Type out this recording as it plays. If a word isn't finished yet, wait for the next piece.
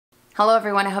Hello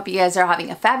everyone, I hope you guys are having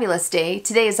a fabulous day.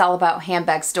 Today is all about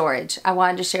handbag storage. I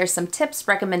wanted to share some tips,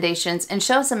 recommendations, and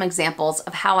show some examples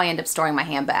of how I end up storing my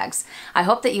handbags. I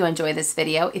hope that you enjoy this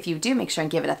video. If you do, make sure and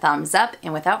give it a thumbs up.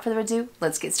 And without further ado,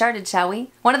 let's get started, shall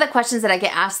we? One of the questions that I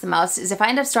get asked the most is if I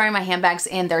end up storing my handbags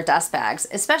in their dust bags,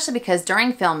 especially because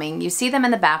during filming, you see them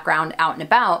in the background out and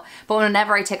about, but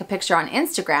whenever I take a picture on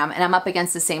Instagram and I'm up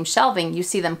against the same shelving, you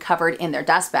see them covered in their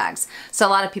dust bags. So a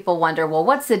lot of people wonder, well,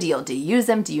 what's the deal? Do you use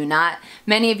them? Do you not?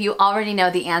 Many of you already know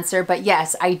the answer, but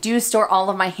yes, I do store all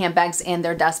of my handbags in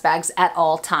their dust bags at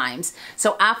all times.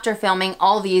 So after filming,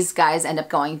 all these guys end up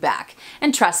going back.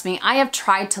 And trust me, I have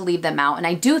tried to leave them out, and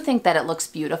I do think that it looks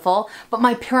beautiful, but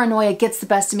my paranoia gets the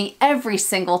best of me every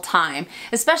single time,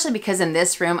 especially because in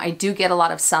this room, I do get a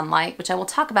lot of sunlight, which I will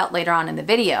talk about later on in the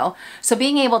video. So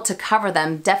being able to cover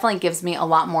them definitely gives me a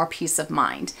lot more peace of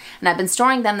mind. And I've been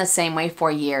storing them the same way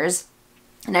for years.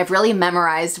 And I've really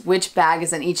memorized which bag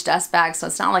is in each dust bag, so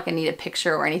it's not like I need a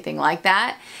picture or anything like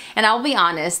that. And I'll be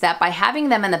honest that by having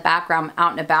them in the background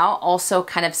out and about also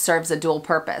kind of serves a dual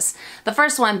purpose. The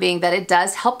first one being that it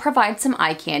does help provide some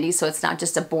eye candy, so it's not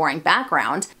just a boring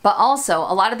background, but also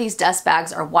a lot of these dust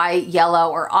bags are white,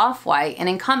 yellow, or off-white, and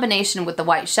in combination with the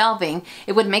white shelving,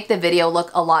 it would make the video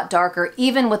look a lot darker,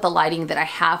 even with the lighting that I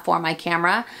have for my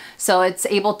camera. So it's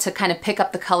able to kind of pick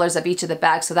up the colors of each of the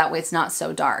bags so that way it's not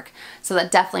so dark. So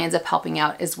that definitely ends up helping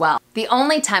out as well. The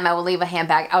only time I will leave a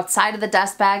handbag outside of the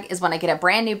dust bag is when I get a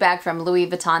brand new bag from Louis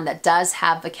Vuitton that does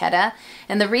have vachetta.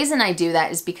 And the reason I do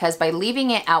that is because by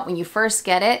leaving it out when you first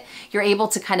get it, you're able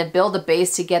to kind of build a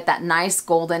base to get that nice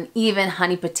golden, even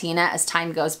honey patina as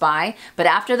time goes by. But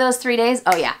after those 3 days,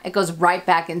 oh yeah, it goes right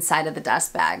back inside of the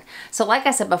dust bag. So like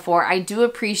I said before, I do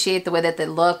appreciate the way that they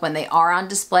look when they are on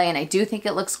display, and I do think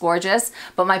it looks gorgeous,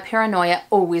 but my paranoia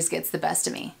always gets the best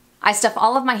of me. I stuff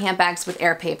all of my handbags with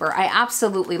air paper. I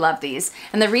absolutely love these.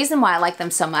 And the reason why I like them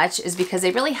so much is because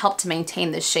they really help to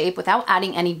maintain the shape without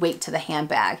adding any weight to the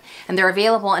handbag. And they're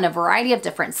available in a variety of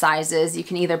different sizes. You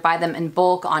can either buy them in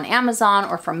bulk on Amazon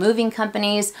or from moving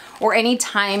companies, or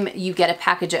anytime you get a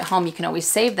package at home, you can always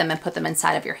save them and put them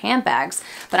inside of your handbags.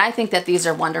 But I think that these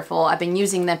are wonderful. I've been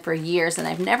using them for years and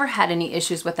I've never had any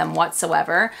issues with them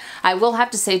whatsoever. I will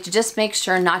have to say to just make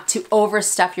sure not to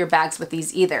overstuff your bags with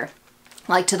these either,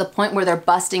 like to the point where they're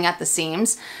busting at the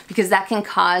seams, because that can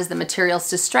cause the materials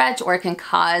to stretch, or it can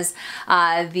cause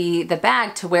the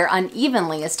bag to wear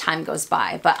unevenly as time goes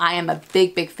by. But I am a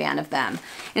big fan of them.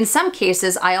 In some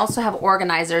cases, I also have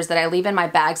organizers that I leave in my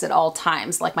bags at all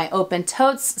times, like my open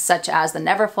totes, such as the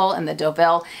Neverfull and the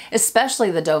Deauville,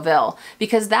 especially the Deauville,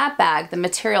 because that bag, the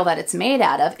material that it's made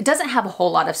out of, it doesn't have a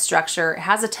whole lot of structure. It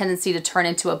has a tendency to turn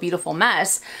into a beautiful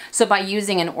mess. So by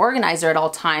using an organizer at all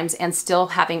times and still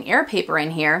having air paper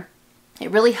in here, it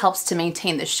really helps to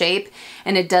maintain the shape,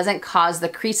 and it doesn't cause the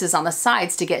creases on the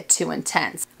sides to get too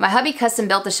intense. My hubby custom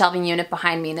built the shelving unit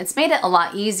behind me, and it's made it a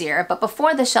lot easier. But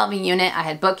before the shelving unit, I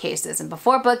had bookcases, and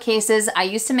before bookcases, I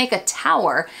used to make a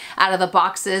tower out of the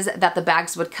boxes that the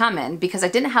bags would come in because I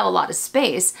didn't have a lot of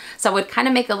space. So I would kind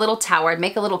of make a little tower, I'd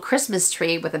make a little Christmas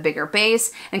tree with a bigger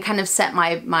base, and kind of set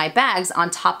my bags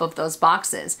on top of those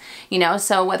boxes. You know,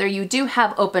 so whether you do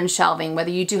have open shelving,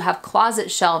 whether you do have closet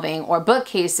shelving or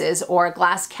bookcases or a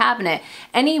glass cabinet,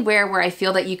 anywhere where I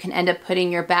feel that you can end up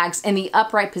putting your bags in the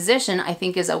upright position, I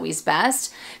think is always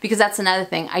best, because that's another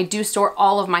thing. I do store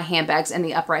all of my handbags in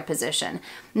the upright position.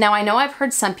 Now, I know I've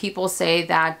heard some people say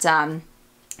that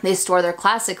they store their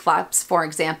classic flaps, for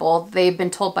example. They've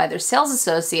been told by their sales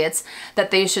associates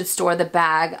that they should store the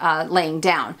bag laying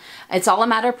down. It's all a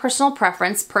matter of personal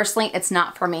preference. Personally, it's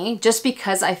not for me, just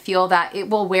because I feel that it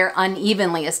will wear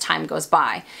unevenly as time goes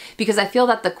by. Because I feel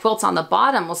that the quilts on the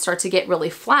bottom will start to get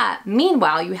really flat.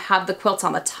 Meanwhile, you have the quilts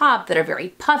on the top that are very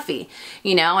puffy,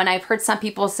 you know, and I've heard some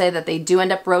people say that they do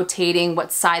end up rotating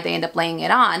what side they end up laying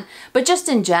it on. But just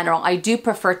in general, I do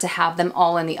prefer to have them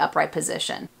all in the upright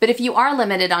position. But if you are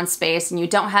limited on space and you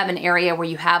don't have an area where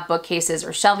you have bookcases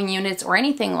or shelving units or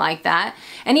anything like that,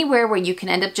 anywhere where you can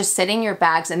end up just setting your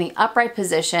bags in the upright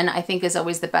position, I think is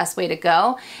always the best way to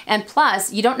go. And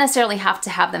plus, you don't necessarily have to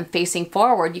have them facing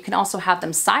forward. You can also have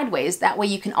them sideways. That way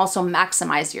you can also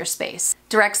maximize your space.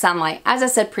 Direct sunlight. As I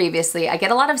said previously, I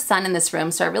get a lot of sun in this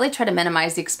room, so I really try to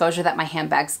minimize the exposure that my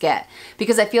handbags get,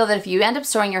 because I feel that if you end up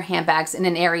storing your handbags in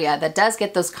an area that does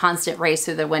get those constant rays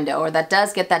through the window, or that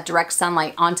does get that direct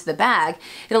sunlight onto the bag,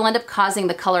 it'll end up causing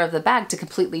the color of the bag to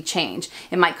completely change.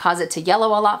 It might cause it to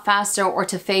yellow a lot faster or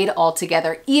to fade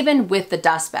altogether, even with the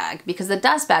dust bag, because the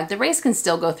dust bag, the rays can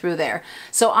still go through there.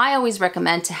 So I always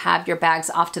recommend to have your bags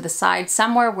off to the side,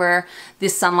 somewhere where the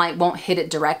sunlight won't hit it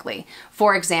directly.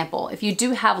 For example, if you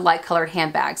do have light colored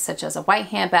handbags, such as a white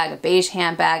handbag, a beige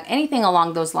handbag, anything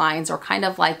along those lines, or kind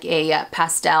of like a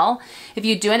pastel, if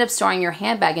you do end up storing your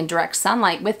handbag in direct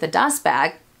sunlight with the dust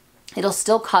bag, it'll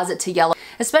still cause it to yellow,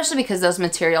 especially because those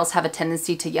materials have a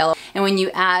tendency to yellow. And when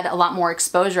you add a lot more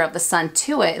exposure of the sun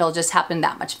to it, it'll just happen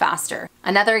that much faster.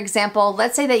 Another example,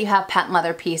 let's say that you have patent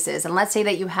leather pieces, and let's say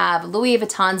that you have Louis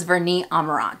Vuitton's Vernis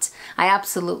Amarante. I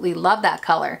absolutely love that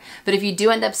color, but if you do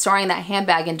end up storing that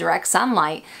handbag in direct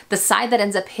sunlight, the side that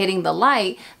ends up hitting the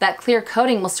light, that clear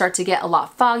coating will start to get a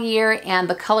lot foggier, and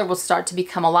the color will start to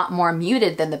become a lot more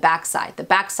muted than the backside. The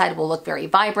backside will look very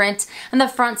vibrant, and the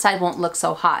front side won't look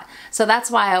so hot. So that's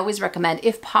why I always recommend,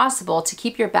 if possible, to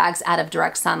keep your bags out of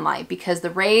direct sunlight, because the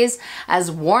rays,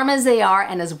 as warm as they are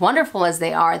and as wonderful as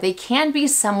they are, they can be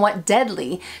somewhat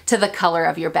deadly to the color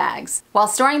of your bags. While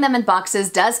storing them in boxes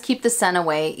does keep the sun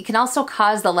away, it can also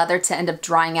cause the leather to end up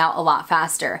drying out a lot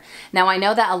faster. Now, I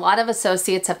know that a lot of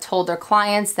associates have told their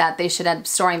clients that they should end up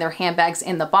storing their handbags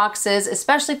in the boxes,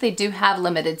 especially if they do have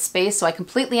limited space, so I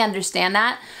completely understand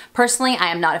that. Personally, I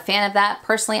am not a fan of that.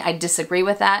 Personally, I disagree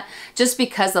with that, just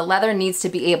because the leather needs to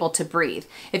be able to breathe.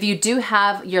 If you do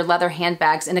have your leather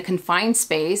handbags in a confined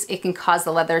space, it can cause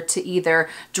the leather to either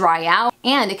dry out,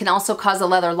 and it can also cause the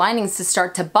leather linings to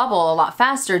start to bubble a lot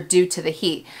faster due to the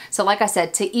heat. So like I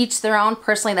said, to each their own.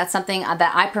 Personally, that's something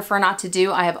that I prefer not to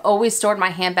do. I have always stored my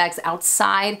handbags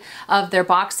outside of their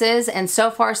boxes, and so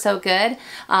far so good,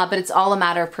 but it's all a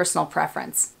matter of personal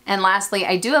preference. And lastly,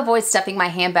 I do avoid stuffing my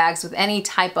handbags with any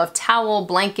type of towel,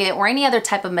 blanket, or any other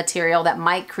type of material that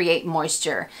might create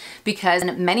moisture, because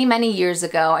many years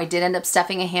ago, I did end up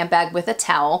stuffing a handbag with a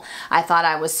towel. I thought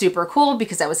I was super cool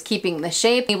because I was keeping the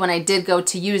shape. When I did go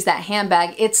to use that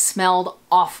handbag, it smelled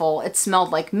awful. It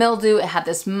smelled like mildew. It had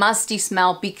this musty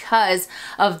smell because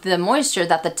of the moisture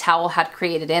that the towel had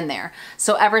created in there.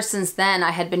 So ever since then,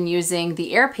 I had been using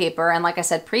the air paper, and like I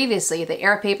said previously, the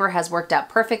air paper has worked out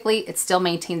perfectly. It still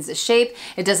maintains the shape.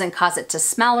 It doesn't cause it to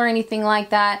smell or anything like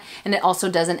that, and it also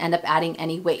doesn't end up adding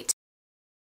any weight.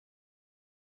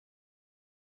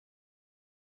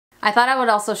 I thought I would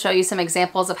also show you some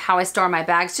examples of how I store my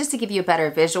bags, just to give you a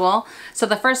better visual. So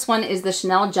the first one is the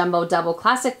Chanel Jumbo Double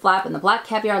Classic Flap in the black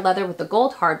caviar leather with the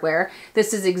gold hardware.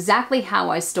 This is exactly how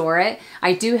I store it.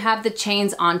 I do have the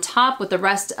chains on top with the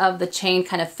rest of the chain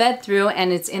kind of fed through,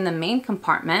 and it's in the main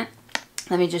compartment.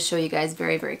 Let me just show you guys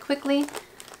very quickly.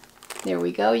 There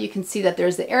we go. You can see that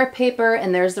there's the air paper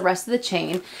and there's the rest of the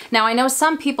chain. Now, I know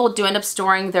some people do end up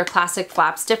storing their classic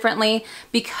flaps differently,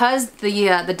 because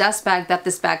the dust bag that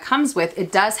this bag comes with,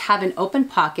 it does have an open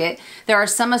pocket. There are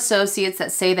some associates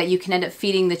that say that you can end up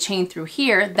feeding the chain through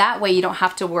here. That way you don't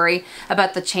have to worry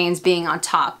about the chains being on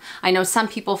top. I know some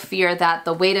people fear that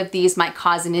the weight of these might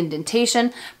cause an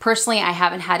indentation. Personally, I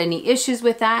haven't had any issues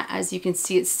with that. As you can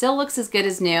see, it still looks as good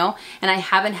as new, and I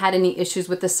haven't had any issues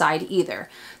with the side either.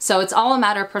 So it's all a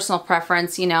matter of personal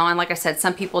preference, you know, and like I said,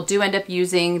 some people do end up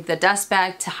using the dust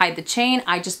bag to hide the chain.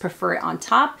 I just prefer it on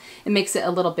top. It makes it a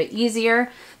little bit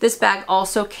easier. This bag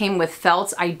also came with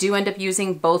felts. I do end up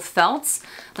using both felts.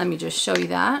 Let me just show you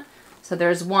that. So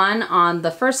there's one on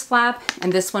the first flap,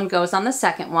 and this one goes on the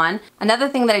second one. Another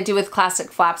thing that I do with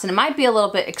classic flaps, and it might be a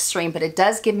little bit extreme, but it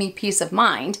does give me peace of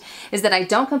mind, is that I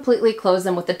don't completely close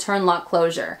them with the turn lock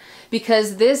closure,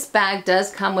 because this bag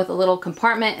does come with a little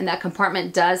compartment, and that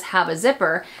compartment does have a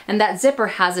zipper, and that zipper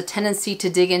has a tendency to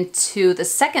dig into the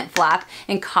second flap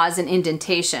and cause an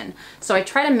indentation. So I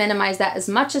try to minimize that as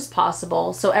much as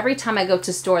possible. So every time I go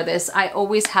to store this, I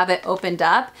always have it opened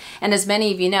up, and as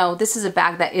many of you know, this is a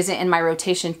bag that isn't in my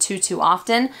rotation too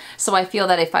often. So I feel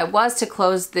that if I was to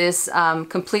close this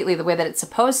completely the way that it's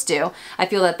supposed to, I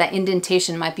feel that that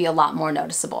indentation might be a lot more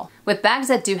noticeable. With bags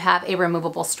that do have a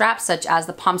removable strap, such as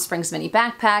the Palm Springs Mini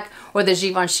Backpack, or the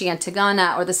Givenchy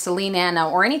Antigona, or the Celine Anna,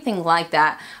 or anything like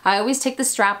that, I always take the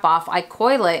strap off, I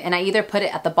coil it, and I either put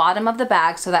it at the bottom of the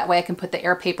bag so that way I can put the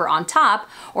air paper on top,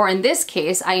 or in this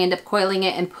case, I end up coiling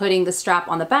it and putting the strap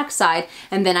on the back side,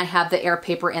 and then I have the air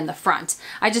paper in the front.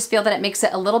 I just feel that it makes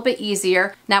it a little bit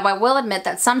easier. Now, I will admit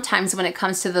that sometimes when it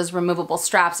comes to those removable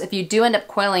straps, if you do end up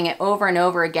coiling it over and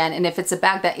over again, and if it's a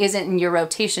bag that isn't in your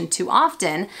rotation too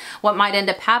often, what might end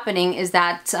up happening is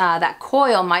that that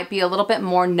coil might be a little bit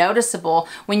more noticeable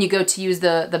when you go to use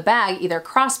the bag, either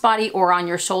crossbody or on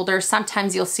your shoulder.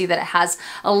 Sometimes you'll see that it has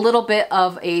a little bit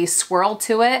of a swirl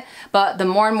to it, but the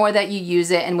more and more that you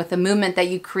use it, and with the movement that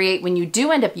you create when you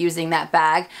do end up using that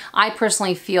bag, I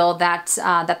personally feel that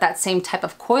that same type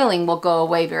of coiling will go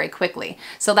away very quickly.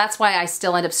 So that's why I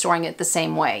still end up storing it the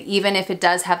same way. Even if it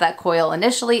does have that coil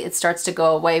initially, it starts to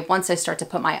go away once I start to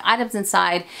put my items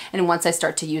inside and once I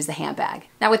start to use use the handbag.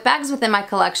 Now with bags within my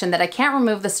collection that I can't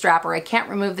remove the strap or I can't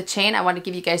remove the chain, I want to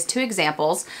give you guys 2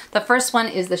 examples. The first one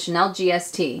is the Chanel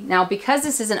GST. Now because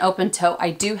this is an open tote, I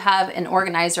do have an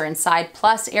organizer inside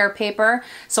plus air paper,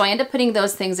 so I end up putting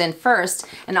those things in first,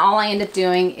 and all I end up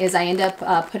doing is I end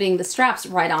up putting the straps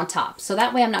right on top. So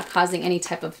that way I'm not causing any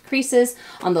type of creases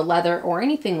on the leather or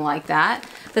anything like that.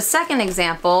 The second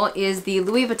example is the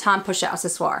Louis Vuitton push-out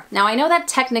accessoire. Now I know that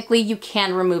technically you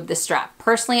can remove the strap.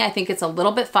 Personally, I think it's a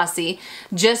little bit fussy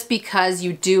just because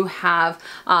you do have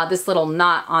this little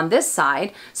knot on this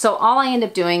side. So all I end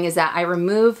up doing is that I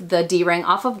remove the D-ring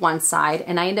off of one side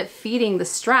and I end up feeding the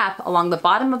strap along the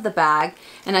bottom of the bag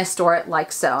and I store it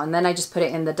like so. And then I just put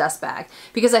it in the dust bag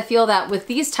because I feel that with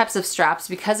these types of straps,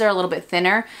 because they're a little bit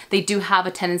thinner, they do have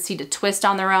a tendency to twist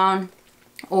on their own.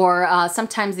 Or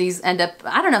sometimes these end up,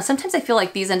 I don't know, sometimes I feel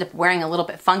like these end up wearing a little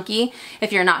bit funky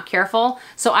if you're not careful.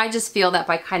 So I just feel that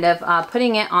by kind of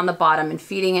putting it on the bottom and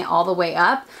feeding it all the way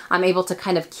up, I'm able to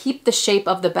kind of keep the shape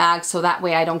of the bag so that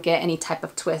way I don't get any type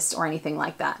of twist or anything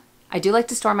like that. I do like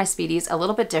to store my Speedies a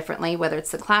little bit differently, whether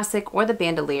it's the classic or the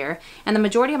bandolier, and the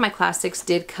majority of my classics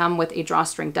did come with a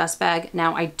drawstring dust bag.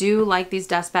 Now I do like these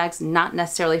dust bags, not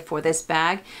necessarily for this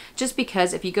bag, just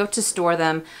because if you go to store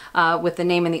them with the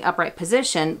name in the upright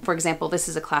position, for example, this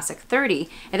is a classic 30,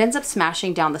 it ends up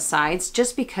smashing down the sides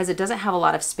just because it doesn't have a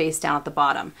lot of space down at the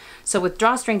bottom. So with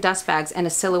drawstring dust bags and a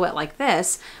silhouette like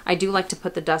this, I do like to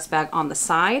put the dust bag on the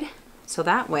side, so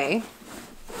that way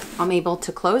I'm able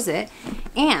to close it,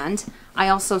 and I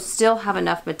also still have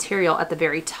enough material at the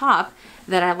very top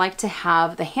that I like to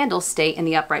have the handle stay in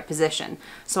the upright position.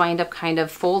 So I end up kind of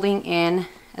folding in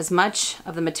as much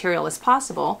of the material as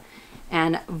possible,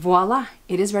 and voila,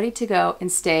 it is ready to go and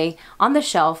stay on the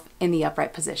shelf in the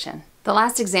upright position. The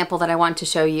last example that I want to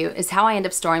show you is how I end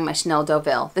up storing my Chanel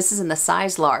Deauville. This is in the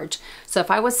size large. So if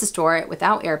I was to store it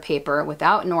without air paper,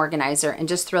 without an organizer, and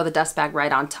just throw the dust bag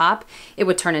right on top, it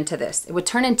would turn into this. It would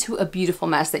turn into a beautiful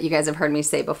mess that you guys have heard me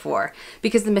say before,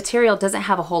 because the material doesn't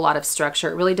have a whole lot of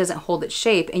structure. It really doesn't hold its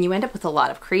shape, and you end up with a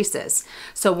lot of creases.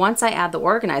 So once I add the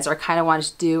organizer, I kind of wanted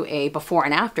to do a before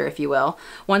and after, if you will.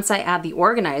 Once I add the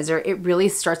organizer, it really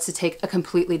starts to take a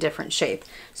completely different shape.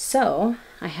 So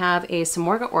I have a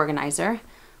Samorga organizer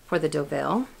for the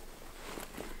Deauville,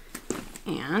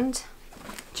 and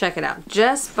check it out.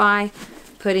 Just by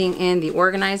putting in the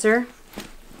organizer,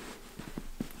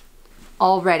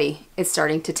 already it's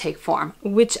starting to take form,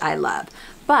 which I love.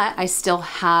 But I still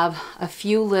have a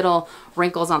few little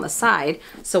wrinkles on the side.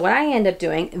 So what I end up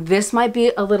doing, this might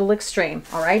be a little extreme,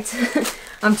 all right?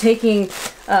 I'm taking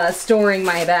storing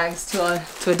my bags to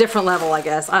a different level, I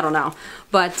guess. I don't know.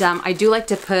 But I do like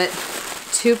to put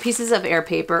 2 pieces of air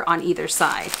paper on either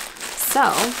side. So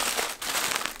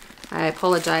I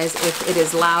apologize if it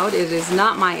is loud. It is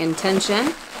not my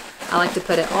intention. I like to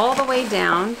put it all the way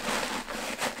down,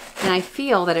 and I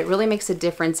feel that it really makes a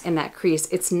difference in that crease.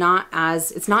 It's not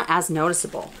as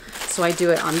noticeable. So I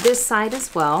do it on this side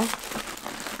as well.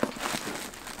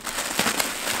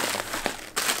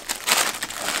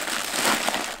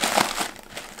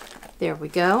 There we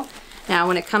go. Now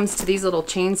when it comes to these little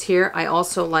chains here, I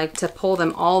also like to pull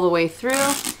them all the way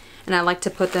through, and I like to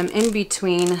put them in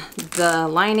between the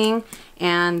lining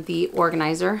and the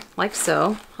organizer, like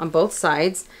so, on both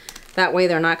sides. That way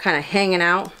they're not kind of hanging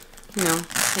out, you know,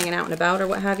 hanging out and about or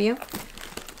what have you.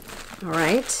 All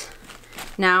right,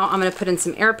 now I'm gonna put in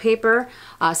some air paper,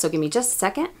 so give me just a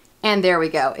second. And there we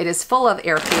go. It is full of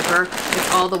air paper.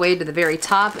 It's all the way to the very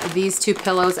top. These 2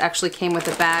 pillows actually came with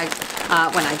the bag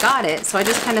when I got it. So I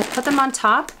just kind of put them on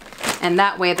top, and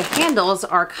that way the handles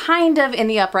are kind of in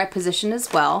the upright position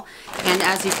as well. And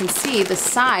as you can see, the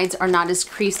sides are not as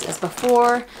creased as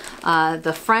before.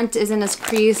 The front isn't as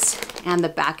creased, and the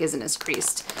back isn't as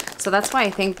creased. So that's why I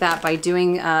think that by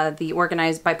doing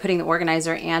by putting the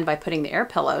organizer and by putting the air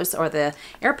pillows or the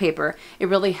air paper, it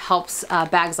really helps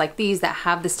bags like these that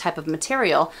have this type of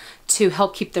material to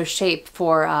help keep their shape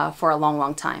for a long,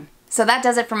 long time. So that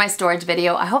does it for my storage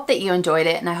video. I hope that you enjoyed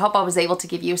it, and I hope I was able to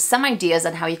give you some ideas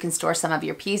on how you can store some of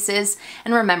your pieces.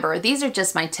 And remember, these are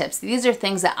just my tips. These are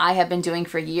things that I have been doing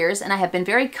for years, and I have been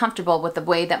very comfortable with the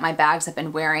way that my bags have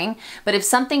been wearing. But if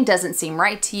something doesn't seem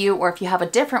right to you, or if you have a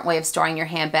different way of storing your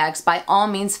handbags, by all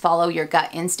means follow your gut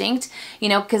instinct. You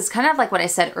know, because kind of like what I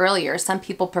said earlier, some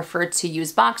people prefer to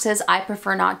use boxes. I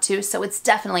prefer not to, so it's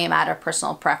definitely a matter of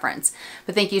personal preference.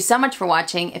 But thank you so much for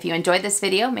watching. If you enjoyed this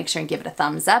video, make sure and give it a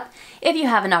thumbs up. If you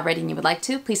haven't already and you would like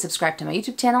to, please subscribe to my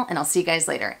YouTube channel, and I'll see you guys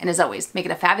later. And as always, make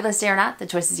it a fabulous day or not, the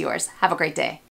choice is yours. Have a great day.